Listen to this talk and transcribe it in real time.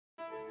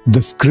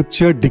The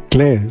scripture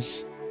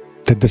declares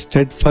that the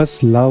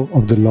steadfast love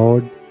of the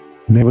Lord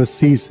never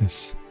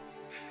ceases.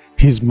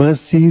 His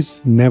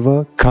mercies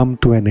never come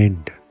to an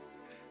end.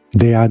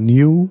 They are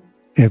new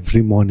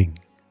every morning.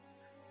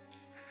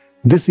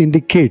 This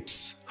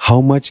indicates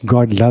how much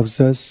God loves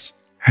us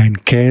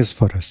and cares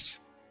for us.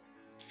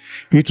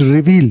 It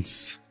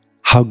reveals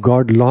how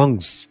God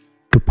longs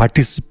to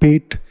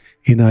participate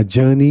in our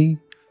journey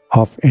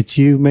of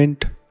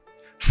achievement,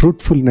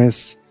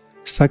 fruitfulness,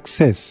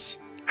 success,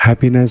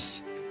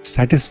 happiness,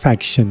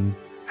 satisfaction,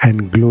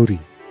 and glory.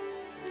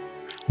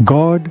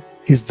 God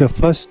is the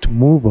first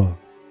mover,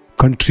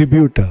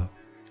 contributor,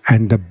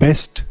 and the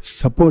best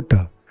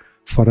supporter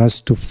for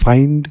us to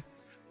find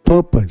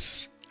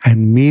purpose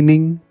and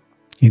meaning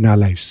in our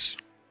lives.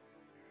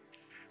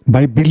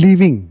 By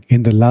believing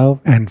in the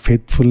love and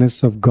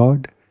faithfulness of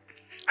God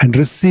and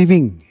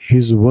receiving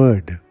His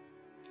word,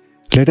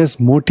 let us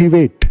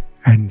motivate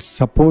and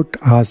support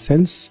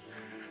ourselves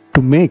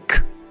to make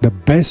the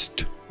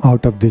best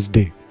out of this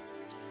day.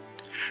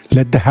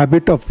 Let the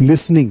habit of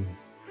listening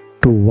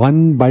to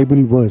one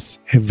Bible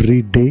verse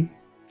every day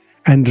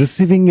and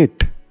receiving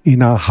it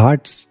in our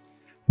hearts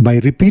by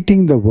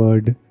repeating the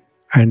word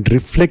and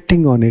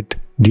reflecting on it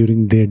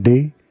during their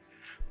day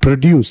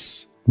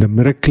produce the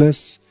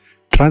miraculous,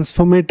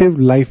 transformative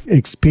life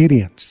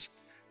experience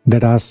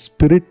that our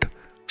spirit,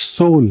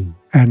 soul,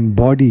 and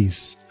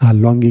bodies are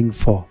longing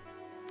for.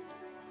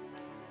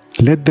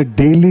 Let the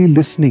daily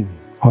listening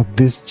of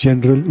this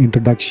general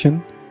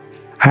introduction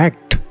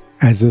act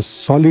as a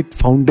solid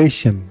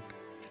foundation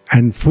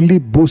and fully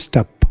boost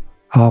up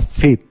our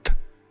faith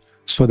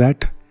so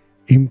that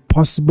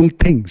impossible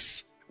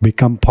things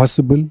become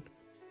possible,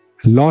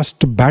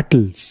 lost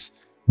battles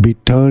be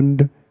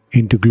turned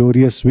into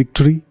glorious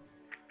victory,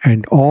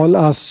 and all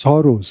our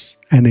sorrows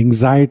and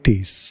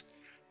anxieties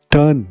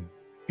turn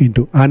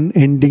into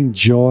unending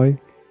joy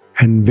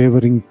and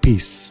wavering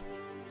peace.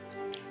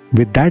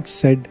 With that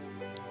said,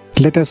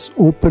 let us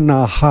open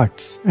our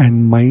hearts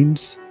and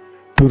minds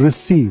to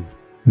receive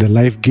the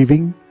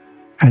life-giving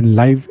and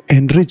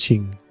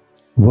life-enriching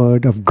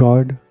Word of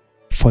God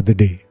for the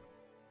day.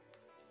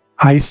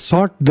 I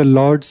sought the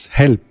Lord's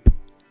help,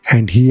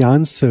 and He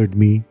answered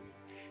me.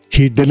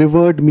 He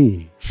delivered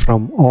me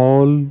from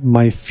all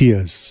my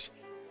fears.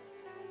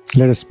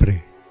 Let us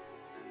pray.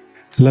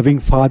 Loving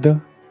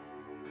Father,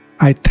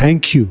 I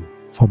thank You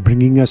for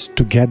bringing us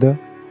together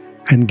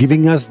and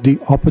giving us the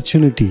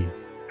opportunity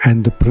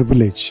and the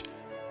privilege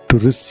to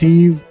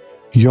receive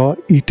Your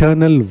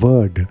eternal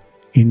word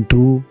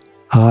into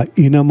our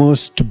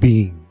innermost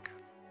being.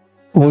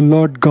 O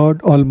Lord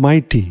God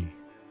Almighty,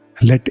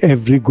 let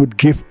every good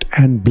gift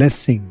and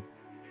blessing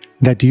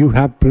that You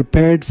have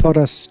prepared for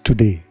us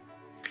today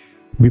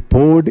be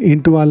poured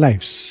into our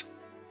lives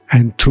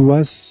and through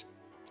us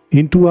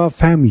into our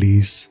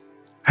families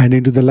and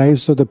into the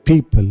lives of the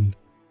people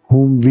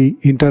whom we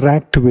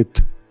interact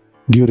with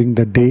during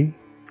the day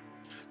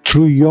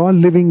through Your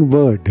living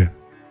word,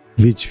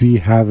 which we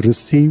have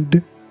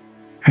received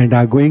and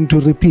are going to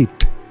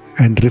repeat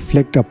and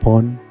reflect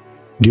upon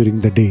during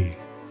the day.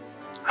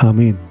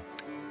 Amen.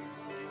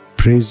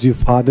 Praise You,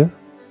 Father.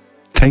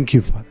 Thank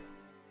You, Father.